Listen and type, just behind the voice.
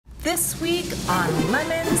This week on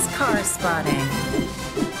Lemon's Car Spotting.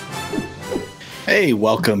 Hey,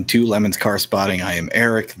 welcome to Lemon's Car Spotting. I am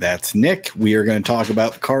Eric. That's Nick. We are going to talk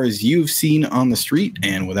about the cars you've seen on the street.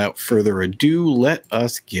 And without further ado, let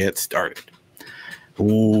us get started.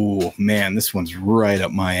 Oh, man, this one's right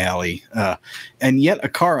up my alley. And yet a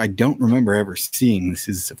car I don't remember ever seeing. This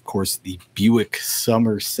is, of course, the Buick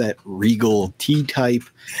Somerset Regal T-Type.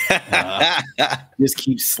 Just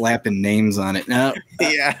keep slapping names on it. Now,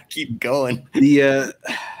 yeah, keep going.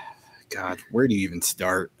 God, where do you even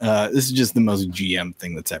start? This is just the most GM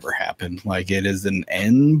thing that's ever happened. Like, it is an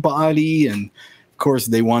N body, and of course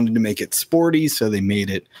they wanted to make it sporty, so they made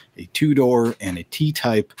it a two-door and a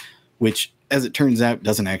T-Type, which, as it turns out,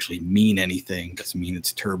 doesn't actually mean anything. Doesn't mean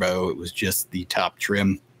it's turbo. It was just the top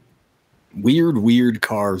trim. Weird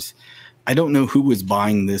cars. I don't know who was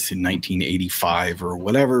buying this in 1985 or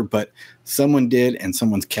whatever, but someone did, and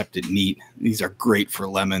someone's kept it neat. These are great for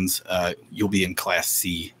lemons. You'll be in Class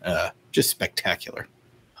C. Just spectacular.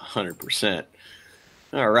 100%.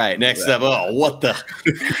 All right, next up. Oh, what the?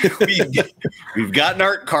 We've got an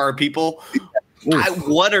art car, people.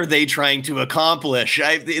 What are they trying to accomplish?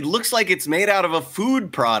 It looks like it's made out of a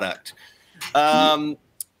food product. God,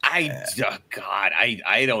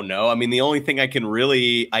 I don't know. I mean, the only thing I can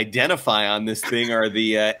really identify on this thing are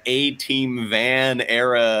the A-Team van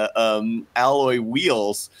era alloy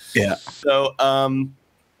wheels. Yeah. So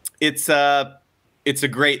it's a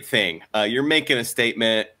great thing. You're making a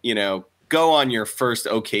statement, you know, go on your first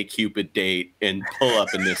OkCupid date and pull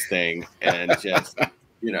up in this thing and just,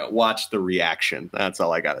 you know, watch the reaction. That's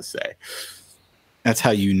all I got to say. That's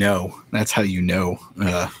how you know. That's how you know.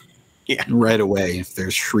 Yeah. Right away if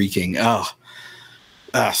there's shrieking.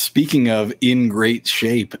 Speaking of in great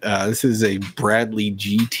shape, this is a Bradley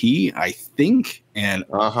GT, I think. And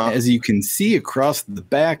as you can see across the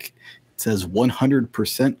back, it says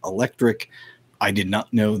 100% electric. I did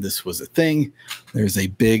not know this was a thing. There's a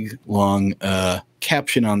big, long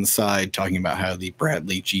caption on the side talking about how the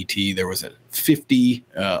Bradley GT, there was a 50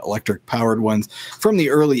 electric-powered ones from the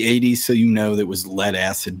early 80s, so you know that was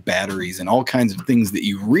lead-acid batteries and all kinds of things that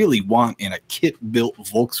you really want in a kit-built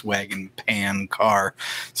Volkswagen Pan car,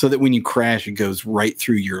 so that when you crash, it goes right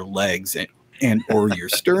through your legs and or your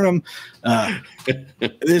sternum.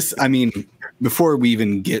 This, I mean, before we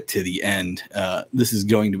even get to the end, this is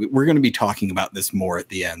going to be, we're going to be talking about this more at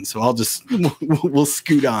the end. So we'll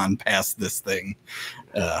scoot on past this thing.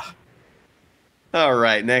 All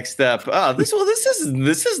right, next up. Oh, this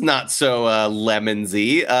is not so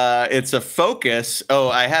lemonsy. It's a Focus.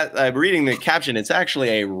 Oh, I'm reading the caption. It's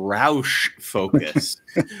actually a Roush Focus.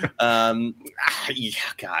 Yeah,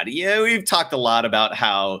 God, yeah, we've talked a lot about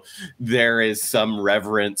how there is some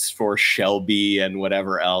reverence for Shelby and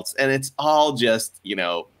whatever else, and it's all just, you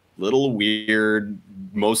know, little weird,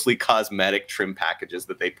 mostly cosmetic trim packages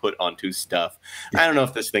that they put onto stuff. I don't know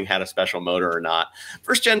if this thing had a special motor or not.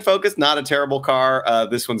 First gen Focus, not a terrible car.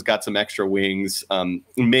 This one's got some extra wings,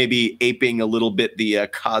 maybe aping a little bit the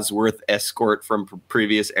Cosworth Escort from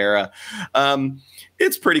previous era.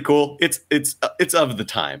 It's pretty cool. It's of the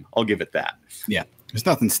time. I'll give it that. Yeah. There's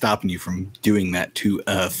nothing stopping you from doing that to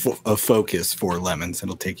a Focus for lemons.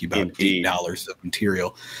 It'll take you about $8 of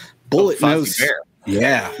material. Bullet nose. Bear.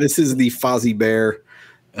 Yeah, this is the Fozzie Bear,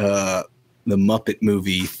 the Muppet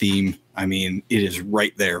movie theme. I mean, it is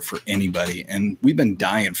right there for anybody. And we've been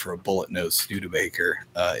dying for a bullet nose Studebaker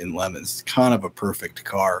in lemons. It's kind of a perfect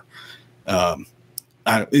car.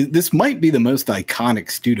 This might be the most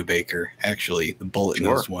iconic Studebaker, actually, the bullet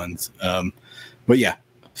nose ones. But yeah,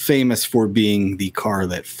 famous for being the car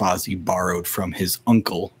that Fozzie borrowed from his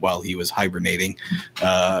uncle while he was hibernating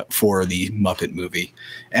for the Muppet movie.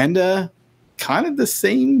 And kind of the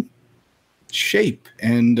same shape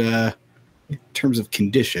and in terms of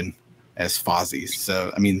condition as Fozzie's.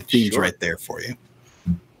 So, I mean, the theme's right there for you.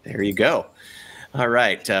 There you go. All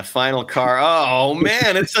right, final car. Oh,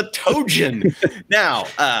 man, it's a Tojan. Now,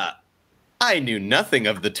 I knew nothing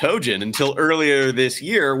of the Tojan until earlier this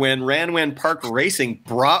year when Ranwan Park Racing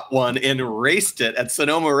brought one and raced it at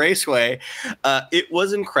Sonoma Raceway. It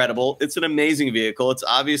was incredible. It's an amazing vehicle. It's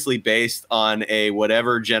obviously based on a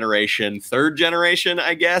whatever generation, third generation,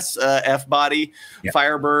 I guess, F-body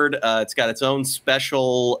Firebird. It's got its own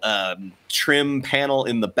special trim panel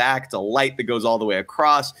in the back. It's a light that goes all the way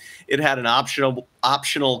across. It had an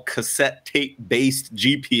optional cassette tape based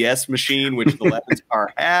GPS machine, which the Lemons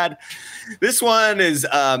car had. This one is,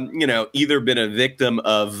 you know, either been a victim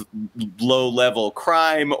of low level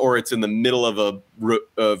crime or it's in the middle of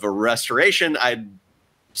a restoration.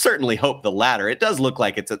 certainly hope the latter. It does look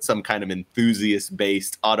like it's at some kind of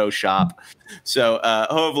enthusiast-based auto shop. So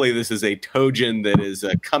hopefully this is a Tojan that is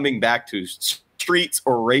coming back to streets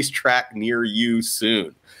or racetrack near you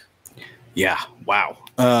soon. Yeah, wow.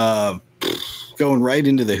 Going right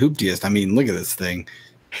into the hooptiest. I mean, look at this thing.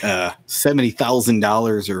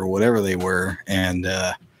 $70,000 or whatever they were. And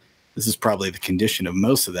this is probably the condition of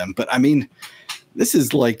most of them. But I mean, this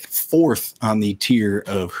is like fourth on the tier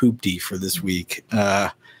of hoopty for this week.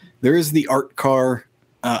 There is the art car.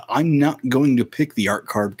 I'm not going to pick the art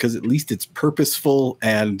car because at least it's purposeful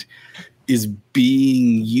and is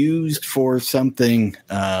being used for something.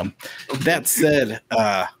 That said,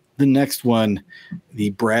 the next one,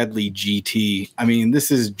 the Bradley GT. I mean,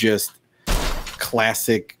 this is just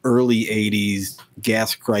classic early 80s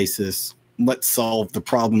gas crisis. Let's solve the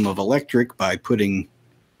problem of electric by putting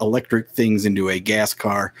electric things into a gas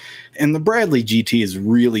car. And the Bradley GT is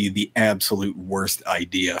really the absolute worst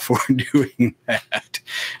idea for doing that.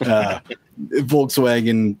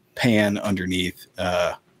 Volkswagen pan underneath.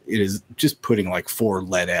 It is just putting like 4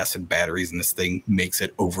 lead acid batteries in this thing makes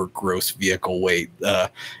it over gross vehicle weight.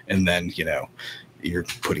 And then, you know, you're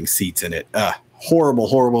putting seats in it. Horrible,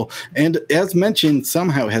 horrible. And as mentioned,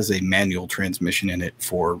 somehow has a manual transmission in it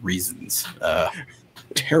for reasons.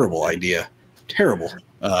 Terrible idea. Terrible.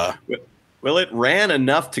 Well, it ran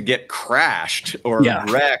enough to get crashed or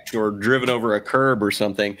wrecked or driven over a curb or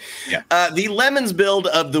something. Yeah. The Lemons build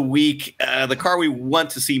of the week, the car we want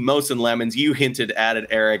to see most in Lemons, you hinted at it,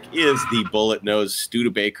 Eric, is the bullet nose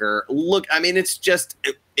Studebaker. Look, I mean, it's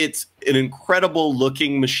an incredible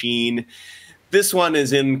looking machine. This one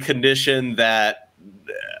is in condition that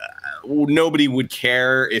nobody would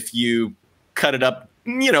care if you cut it up,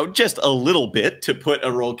 you know, just a little bit to put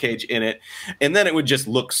a roll cage in it. And then it would just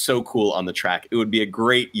look so cool on the track. It would be a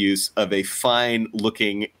great use of a fine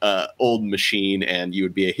looking old machine, and you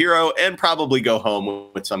would be a hero and probably go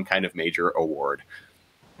home with some kind of major award.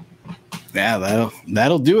 Yeah,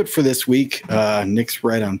 that'll do it for this week. Nick's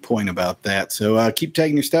right on point about that. So keep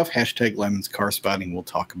tagging your stuff. Hashtag Lemons Car Spotting. We'll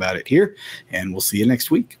talk about it here, and we'll see you next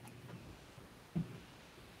week.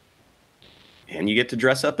 And you get to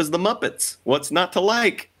dress up as the Muppets. What's not to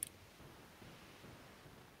like?